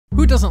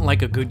Who doesn't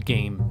like a good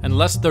game?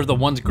 Unless they're the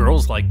ones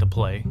girls like to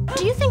play.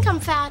 Do you think I'm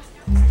fat?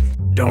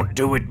 Don't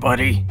do it,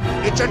 buddy.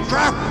 It's a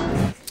trap!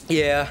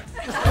 Yeah.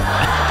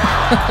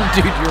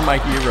 Dude, you're my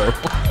hero.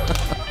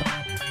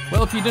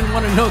 Well, if you didn't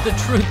want to know the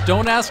truth,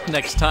 don't ask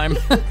next time,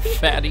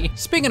 fatty.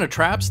 Speaking of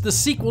traps, the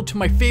sequel to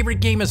my favorite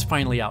game is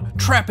finally out,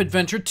 Trap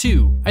Adventure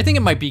 2. I think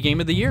it might be game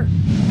of the year.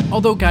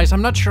 Although, guys,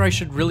 I'm not sure I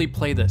should really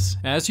play this.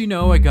 As you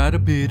know, I got a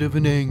bit of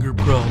an anger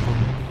problem.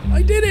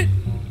 I did it!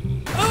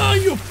 Oh,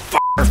 you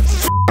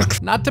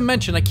Not to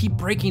mention, I keep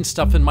breaking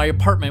stuff in my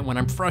apartment when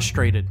I'm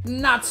frustrated.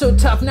 Not so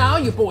tough now,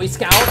 you Boy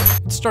Scout.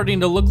 It's starting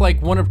to look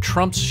like one of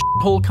Trump's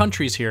shithole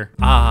countries here.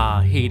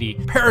 Ah, Haiti.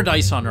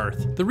 Paradise on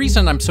Earth. The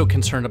reason I'm so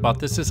concerned about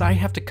this is I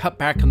have to cut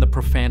back on the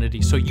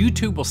profanity so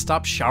YouTube will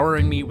stop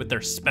showering me with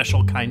their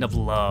special kind of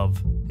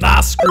love.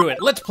 Ah, screw it.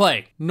 Let's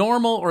play.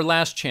 Normal or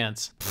last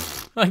chance?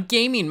 A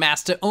gaming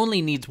master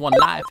only needs one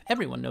life.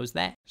 Everyone knows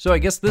that. So I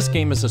guess this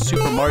game is a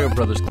Super Mario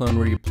Brothers clone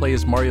where you play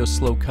as Mario's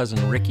slow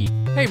cousin, Ricky.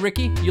 Hey,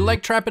 Ricky, you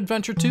like Trap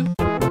Adventure 2?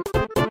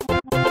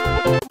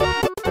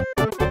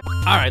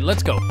 All right,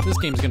 let's go. This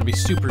game's gonna be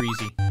super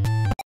easy.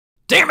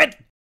 Damn it!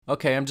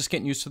 Okay, I'm just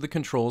getting used to the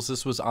controls.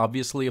 This was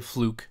obviously a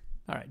fluke.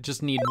 All right,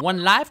 just need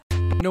one life.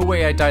 No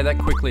way I die that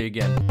quickly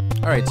again.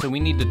 All right, so we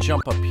need to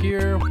jump up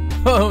here.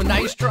 Oh,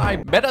 nice try.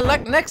 Better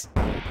luck next.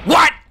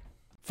 What?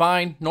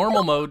 Fine,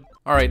 normal mode.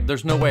 All right,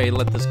 there's no way I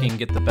let this game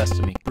get the best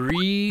of me.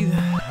 Breathe.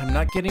 I'm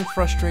not getting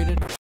frustrated.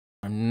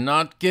 I'm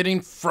not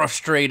getting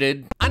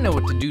frustrated. I know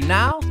what to do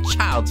now.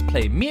 Child's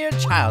play, mere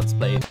child's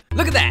play.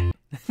 Look at that.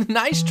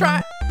 Nice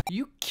try.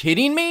 You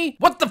kidding me?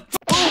 What the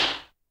f?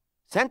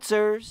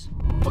 Sensors.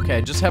 Okay,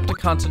 I just have to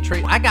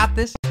concentrate. I got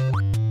this.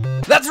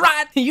 That's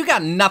right. You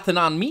got nothing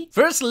on me.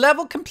 First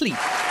level complete.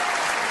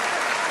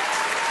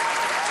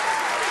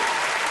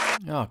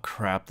 Oh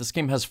crap, this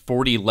game has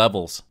 40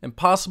 levels.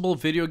 Impossible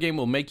video game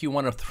will make you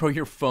want to throw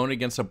your phone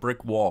against a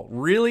brick wall.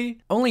 Really?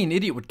 Only an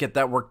idiot would get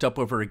that worked up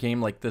over a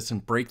game like this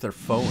and break their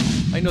phone.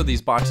 I know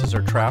these boxes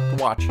are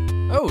trapped, watch.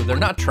 Oh, they're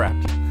not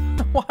trapped.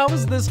 How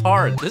is this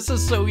hard? This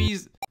is so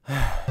easy.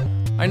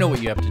 I know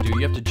what you have to do.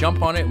 You have to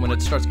jump on it when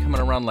it starts coming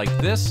around like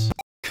this.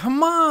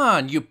 Come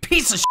on, you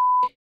piece of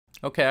shit!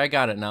 Okay, I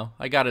got it now.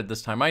 I got it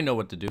this time. I know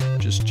what to do.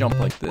 Just jump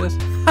like this.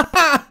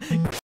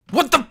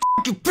 What the f,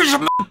 you piece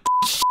of shit!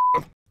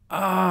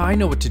 I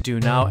know what to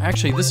do now.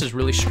 Actually, this is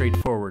really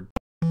straightforward.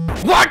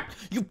 What?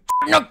 You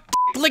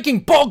licking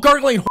ball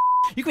gargling.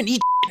 You can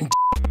eat and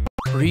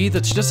breathe.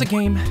 It's just a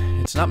game.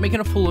 It's not making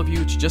a fool of you.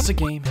 It's just a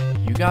game.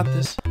 You got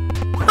this.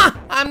 Ha!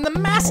 I'm the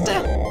master.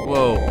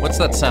 Whoa, what's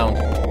that sound?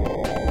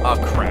 Oh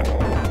crap.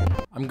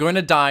 I'm going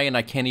to die and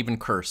I can't even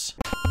curse.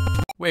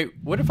 Wait,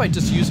 what if I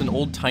just use an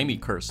old-timey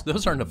curse?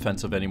 Those aren't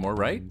offensive anymore,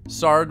 right?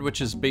 Sard,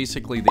 which is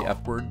basically the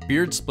F word.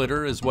 Beard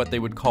splitter is what they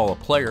would call a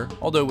player.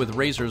 Although with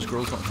razors,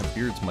 girls don't have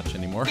beards much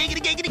anymore.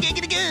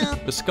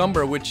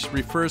 Bescumber, which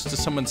refers to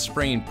someone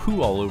spraying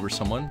poo all over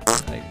someone.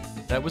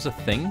 That was a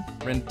thing.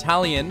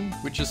 Rentalian,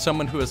 which is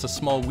someone who has a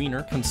small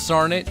wiener.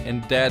 Consarnate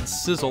and Dad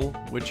Sizzle,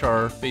 which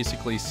are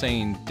basically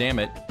saying damn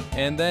it.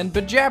 And then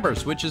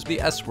bejabbers, which is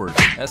the S word.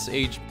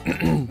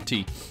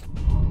 S-H-T.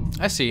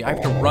 I see, I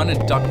have to run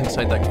and duck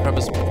inside that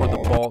crevice before the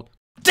ball.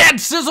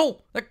 Dad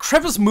Sizzle! That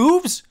crevice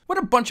moves? What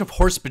a bunch of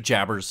horse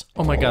bejabbers.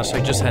 Oh my gosh,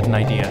 I just had an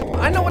idea.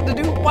 I know what to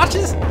do, watch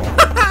this.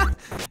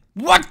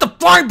 What the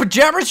flying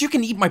bejabbers? You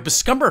can eat my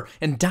bescumber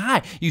and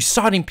die, you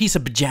sodding piece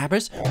of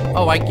bejabbers.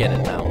 Oh, I get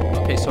it now.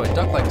 Okay, so I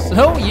duck like so.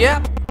 Oh,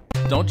 yeah.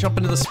 Don't jump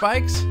into the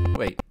spikes.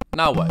 Wait,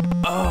 now what?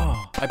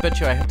 Oh, I bet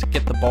you I have to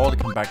get the ball to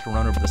come back to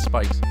run over the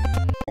spikes.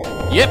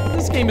 Yep,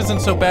 this game isn't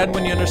so bad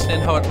when you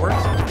understand how it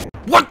works.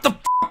 What the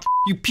f,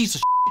 you piece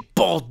of shit,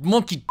 bald,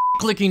 monkey,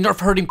 clicking, nerf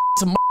hurting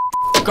piece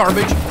of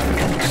garbage.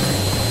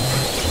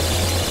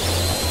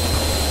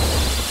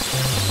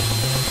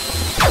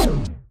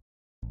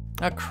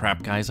 Ah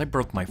crap, guys, I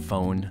broke my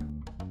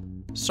phone.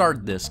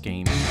 Sard this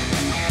game.